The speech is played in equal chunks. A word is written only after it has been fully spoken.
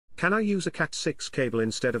Can I use a Cat6 cable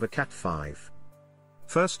instead of a Cat5?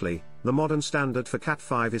 Firstly, the modern standard for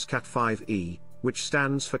Cat5 is Cat5e, which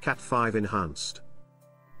stands for Cat5 Enhanced.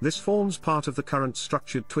 This forms part of the current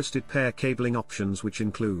structured twisted pair cabling options, which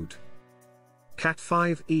include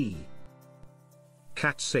Cat5e,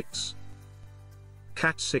 Cat6,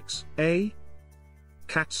 Cat6a,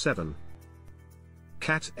 Cat7,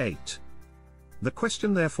 Cat8. The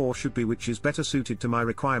question therefore should be which is better suited to my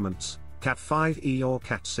requirements, Cat5e or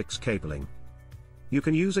Cat6 cabling. You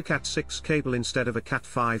can use a Cat6 cable instead of a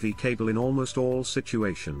Cat5e cable in almost all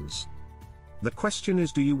situations. The question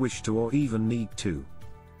is, do you wish to or even need to?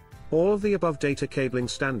 All of the above data cabling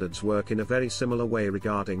standards work in a very similar way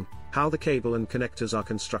regarding how the cable and connectors are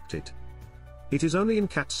constructed. It is only in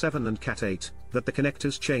Cat7 and Cat8 that the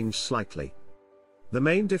connectors change slightly. The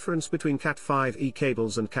main difference between Cat5e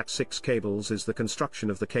cables and Cat6 cables is the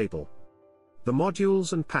construction of the cable. The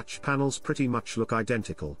modules and patch panels pretty much look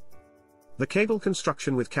identical. The cable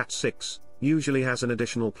construction with Cat6 usually has an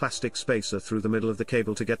additional plastic spacer through the middle of the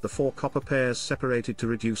cable to get the 4 copper pairs separated to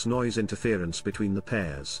reduce noise interference between the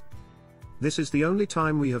pairs. This is the only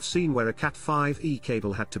time we have seen where a Cat5e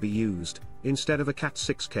cable had to be used, instead of a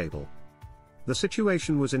Cat6 cable. The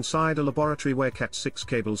situation was inside a laboratory where Cat6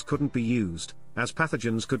 cables couldn't be used, as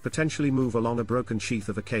pathogens could potentially move along a broken sheath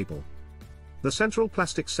of a cable. The central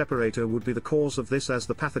plastic separator would be the cause of this, as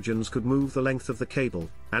the pathogens could move the length of the cable,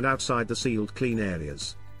 and outside the sealed clean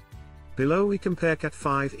areas. Below we compare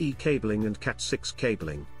Cat5e cabling and Cat6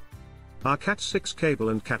 cabling. Are Cat6 cable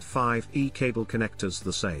and Cat5e cable connectors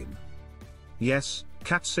the same? Yes,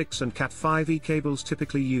 Cat6 and Cat5e cables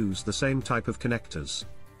typically use the same type of connectors.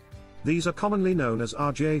 These are commonly known as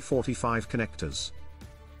RJ45 connectors.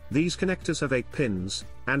 These connectors have 8 pins,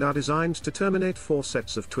 and are designed to terminate 4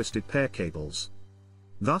 sets of twisted pair cables,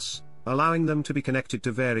 thus allowing them to be connected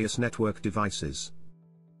to various network devices.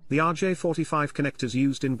 The RJ45 connectors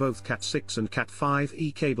used in both Cat6 and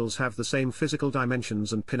Cat5e cables have the same physical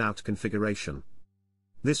dimensions and pinout configuration.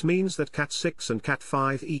 This means that Cat6 and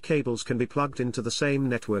Cat5e cables can be plugged into the same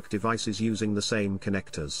network devices using the same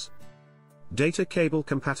connectors. Data cable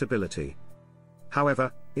compatibility.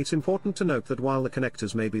 However, it's important to note that while the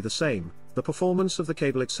connectors may be the same, the performance of the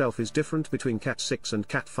cable itself is different between Cat6 and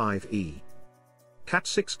Cat5e.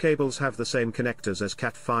 Cat6 cables have the same connectors as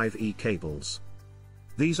Cat5e cables.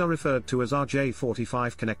 These are referred to as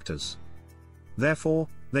RJ45 connectors. Therefore,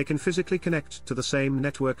 they can physically connect to the same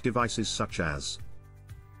network devices such as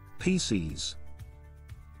PCs,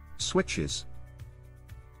 switches,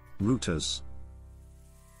 routers,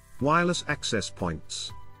 wireless access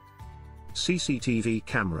points, CCTV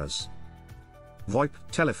cameras, VoIP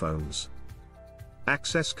telephones,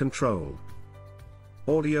 access control,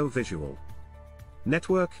 audio-visual,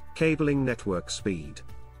 network cabling, network speed.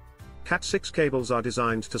 Cat6 cables are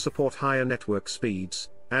designed to support higher network speeds,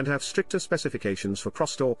 and have stricter specifications for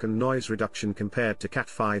crosstalk and noise reduction compared to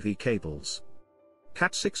Cat5e cables.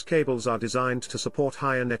 Cat6 cables are designed to support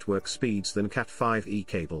higher network speeds than Cat5e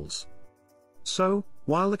cables. So,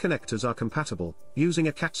 while the connectors are compatible, using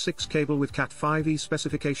a Cat6 cable with Cat5e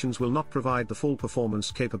specifications will not provide the full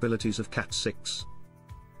performance capabilities of Cat6.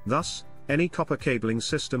 Thus, any copper cabling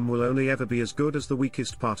system will only ever be as good as the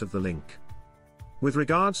weakest part of the link. With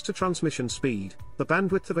regards to transmission speed, the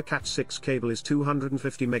bandwidth of a Cat6 cable is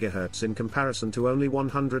 250 MHz in comparison to only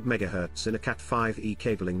 100 MHz in a Cat5e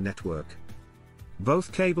cabling network.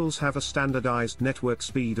 Both cables have a standardized network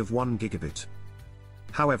speed of 1 gigabit.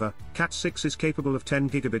 However, Cat6 is capable of 10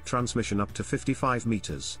 gigabit transmission up to 55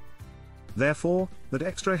 meters. Therefore, that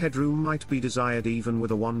extra headroom might be desired even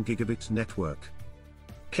with a 1 gigabit network.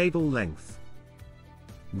 Cable length.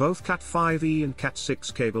 Both Cat5e and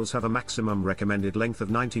Cat6 cables have a maximum recommended length of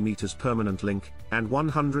 90 meters permanent link, and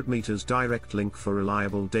 100 meters direct link for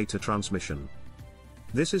reliable data transmission.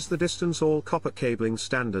 This is the distance all copper cabling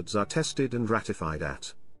standards are tested and ratified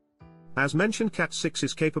at. As mentioned, Cat6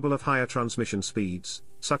 is capable of higher transmission speeds,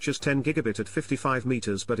 such as 10 gigabit at 55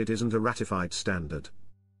 meters, but it isn't a ratified standard.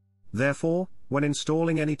 Therefore, when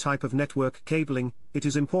installing any type of network cabling, it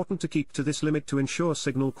is important to keep to this limit to ensure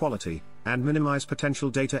signal quality, and minimize potential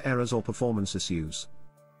data errors or performance issues.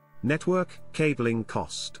 Network cabling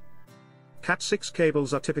cost. Cat6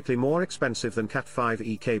 cables are typically more expensive than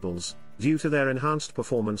Cat5e cables, due to their enhanced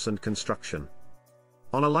performance and construction.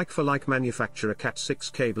 On a like-for-like manufacturer,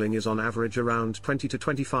 Cat6 cabling is on average around 20 to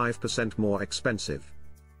 25% more expensive.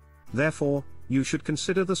 Therefore, you should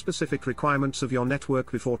consider the specific requirements of your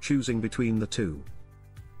network before choosing between the two.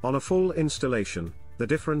 On a full installation, the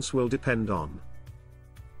difference will depend on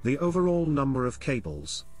the overall number of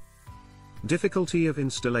cables, difficulty of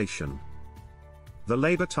installation, the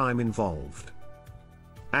labor time involved,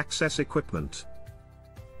 Access equipment.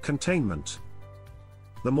 Containment.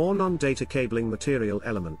 The more non-data cabling material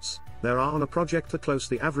elements there are on a project, the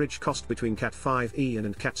closer the average cost between Cat5e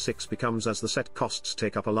and Cat6 becomes, as the set costs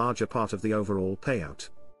take up a larger part of the overall payout.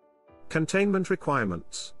 Containment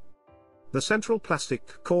requirements. The central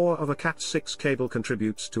plastic core of a Cat6 cable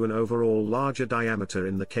contributes to an overall larger diameter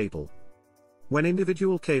in the cable. When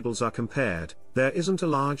individual cables are compared, there isn't a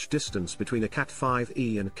large distance between a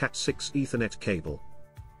Cat5e and Cat6 Ethernet cable.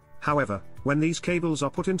 However, when these cables are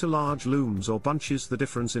put into large looms or bunches, the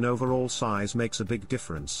difference in overall size makes a big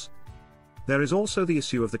difference. There is also the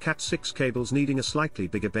issue of the Cat6 cables needing a slightly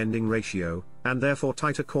bigger bending ratio, and therefore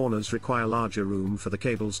tighter corners require larger room for the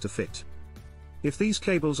cables to fit. If these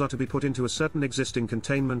cables are to be put into a certain existing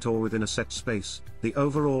containment or within a set space, the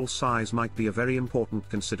overall size might be a very important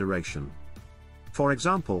consideration. For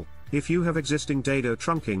example, if you have existing dado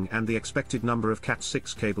trunking and the expected number of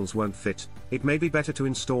Cat6 cables won't fit, it may be better to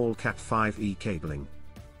install Cat5e cabling.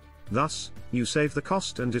 Thus, you save the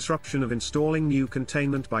cost and disruption of installing new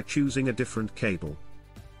containment by choosing a different cable.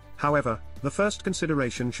 However, the first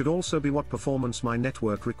consideration should also be what performance my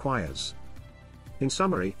network requires. In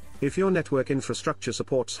summary, if your network infrastructure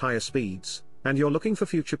supports higher speeds, and you're looking for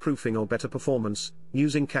future-proofing or better performance,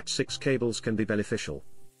 using Cat6 cables can be beneficial.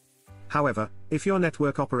 However, if your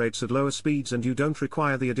network operates at lower speeds and you don't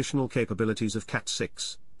require the additional capabilities of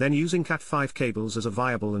Cat6, then using Cat5 cables is a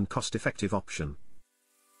viable and cost-effective option.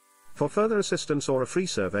 For further assistance or a free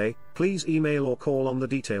survey, please email or call on the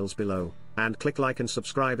details below, and click like and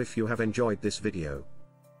subscribe if you have enjoyed this video.